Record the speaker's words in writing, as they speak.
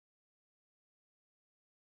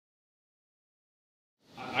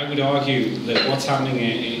I would argue that what's happening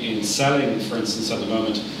in selling, for instance, at the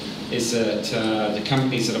moment, is that the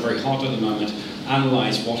companies that are very hot at the moment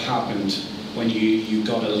analyze what happened when you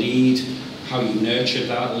got a lead, how you nurtured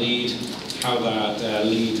that lead, how that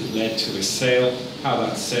lead led to a sale, how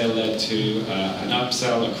that sale led to an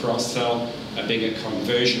upsell, a cross-sell, a bigger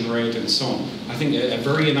conversion rate, and so on. I think a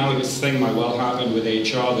very analogous thing might well happen with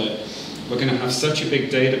HR, that we're going to have such a big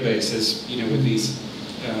databases, with these,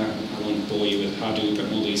 I won't bore you with Hadoop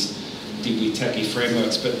and all these deeply techie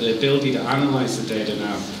frameworks, but the ability to analyze the data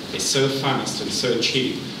now is so fast and so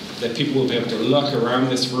cheap that people will be able to look around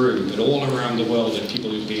this room, but all around the world at people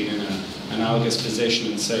who've been in an analogous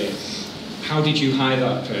position and say, how did you hire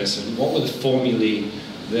that person? What were the formulae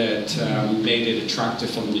that made it attractive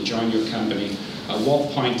for them to join your company? At what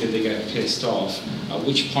point did they get pissed off? At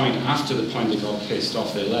which point, after the point they got pissed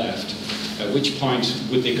off, they left? At which point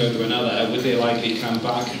would they go to another? Would they likely come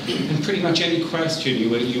back? And pretty much any question you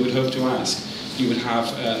would hope to ask, you would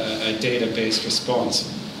have a data-based response.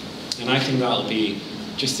 And I think that'll be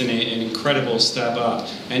just an incredible step up.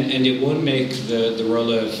 And it won't make the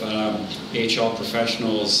role of HR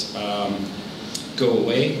professionals go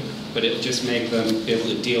away, but it'll just make them be able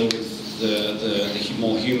to deal with the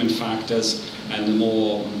more human factors and the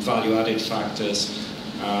more value-added factors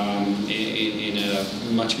in a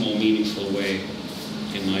much more meaningful way,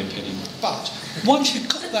 in my opinion. But once you've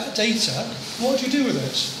got that data, what do you do with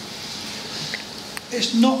it?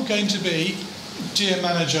 It's not going to be, dear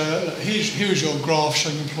manager, here is your graph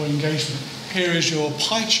showing employee engagement. Here is your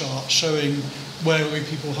pie chart showing where were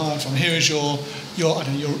people hired from. Here is your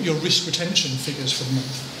risk retention figures for the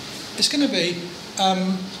month. It's going to be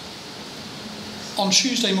on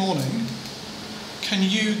Tuesday morning. Can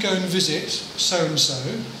you go and visit so and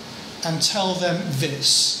so and tell them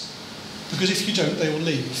this? Because if you don't, they will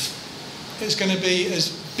leave. It's going to be as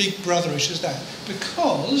big brotherish as that.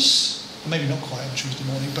 Because, maybe not quite on Tuesday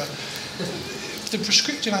morning, but the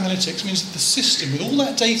prescriptive analytics means that the system, with all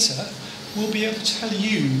that data, will be able to tell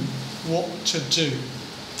you what to do.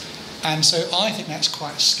 And so I think that's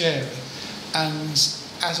quite scary. And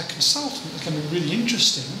as a consultant, it's going to be really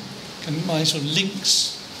interesting. And my sort of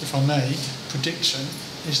links, if I may, prediction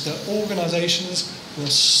is that organisations will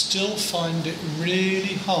still find it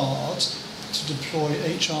really hard to deploy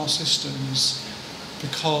HR systems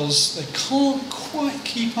because they can't quite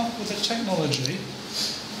keep up with the technology,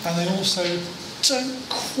 and they also don't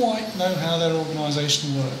quite know how their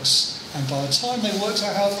organisation works. And by the time they work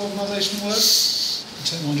out how the organisation works, the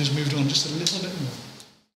technology has moved on just a little bit more.